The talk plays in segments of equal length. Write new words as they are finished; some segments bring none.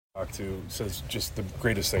talked to says just the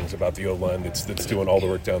greatest things about the O-line that's doing all the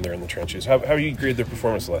work down there in the trenches. How you grade their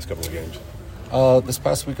performance the last couple of games? This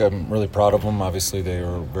past week, I'm really proud of them. Obviously, they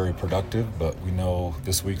were very productive, but we know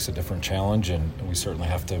this week's a different challenge, and we certainly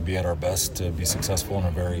have to be at our best to be successful in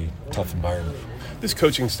a very tough environment. This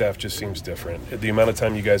coaching staff just seems different. The amount of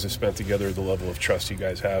time you guys have spent together, the level of trust you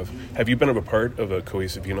guys have. Have you been a part of a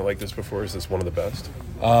cohesive unit like this before? Is this one of the best?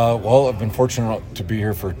 Well, I've been fortunate to be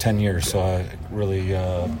here for 10 years, so I really,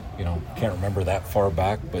 can't remember that far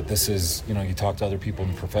back. But this is, you talk to other people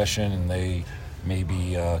in the profession, and they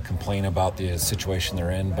maybe complain about the situation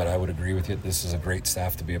they're in, but I would agree with you. This is a great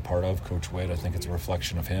staff to be a part of. Coach Witt, I think it's a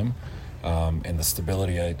reflection of him. And the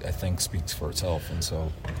stability, I think, speaks for itself. And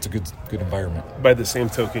so it's a good environment. By the same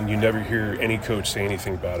token, you never hear any coach say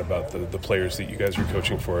anything bad about the players that you guys are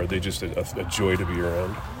coaching for. Are they just a joy to be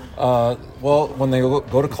around? Well, when they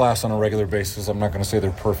go to class on a regular basis, I'm not going to say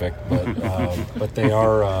they're perfect, but they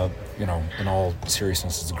are, in all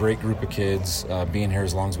seriousness, it's a great group of kids. Being here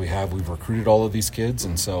as long as we have, we've recruited all of these kids.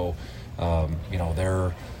 And so,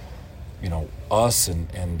 they're us,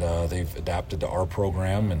 and they've adapted to our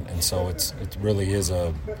program, and so it really is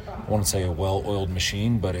I want to say a well-oiled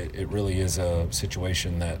machine, but it really is a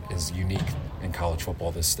situation that is unique in college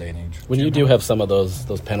football this day and age. When you do have some of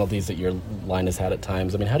those penalties that your line has had at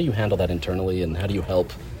times, how do you handle that internally, and how do you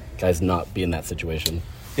help guys not be in that situation?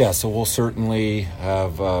 Yeah, so we'll certainly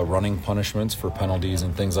have running punishments for penalties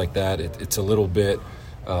and things like that. It's a little bit.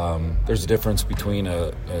 There's a difference between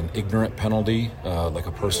an ignorant penalty, like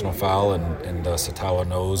a personal foul, and Satawa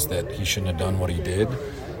knows that he shouldn't have done what he did.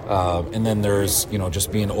 And then there's,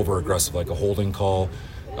 just being over-aggressive, like a holding call,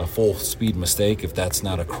 a full-speed mistake. If that's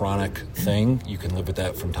not a chronic thing, you can live with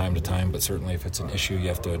that from time to time. But certainly if it's an issue, you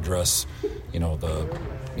have to address,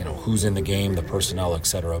 who's in the game, the personnel, et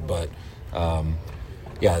cetera. But,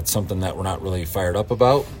 it's something that we're not really fired up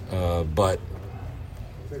about. But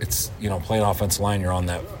it's, playing offensive line, you're on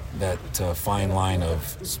that fine line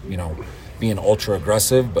of, being ultra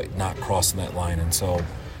aggressive but not crossing that line. And so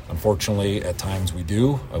unfortunately at times we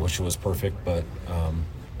do. I wish it was perfect, but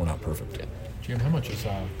we're not perfect yet. Jim, how much has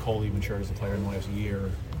Coley matured as a player in the last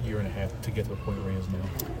year and a half to get to the point where he is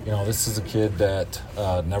now? This is a kid that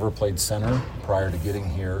never played center prior to getting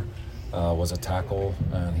here, was a tackle,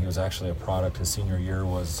 and he was actually a product. His senior year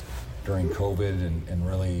was during COVID, and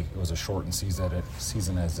really it was a shortened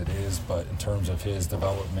season as it is. But in terms of his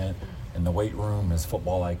development in the weight room, his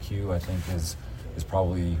football IQ, I think is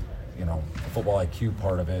probably, the football IQ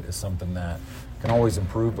part of it is something that can always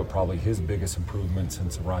improve, but probably his biggest improvement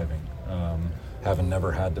since arriving. Having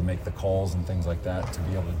never had to make the calls and things like that, to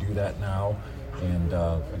be able to do that now. And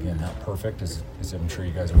again, not perfect, as I'm sure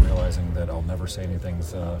you guys are realizing that I'll never say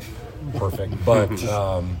anything's perfect, but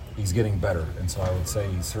he's getting better, and so I would say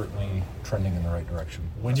he's certainly trending in the right direction.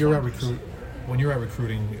 When you're at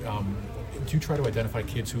recruiting, do you try to identify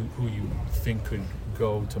kids who you think could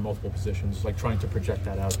go to multiple positions, like trying to project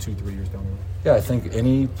that out 2-3 years down the road? Yeah, I think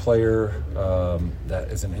any player that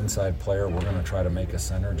is an inside player, we're going to try to make a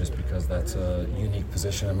center, just because that's a unique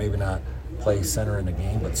position, and maybe not play center in the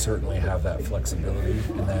game, but certainly have that flexibility.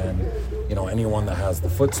 And then, anyone that has the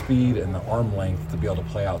foot speed and the arm length to be able to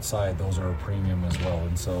play outside, those are a premium as well.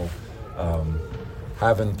 And so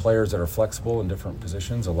having players that are flexible in different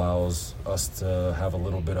positions allows us to have a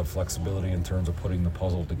little bit of flexibility in terms of putting the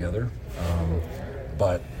puzzle together.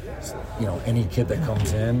 But any kid that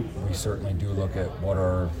comes in, we certainly do look at what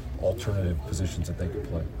are alternative positions that they could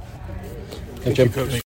play. Thank you, Coach.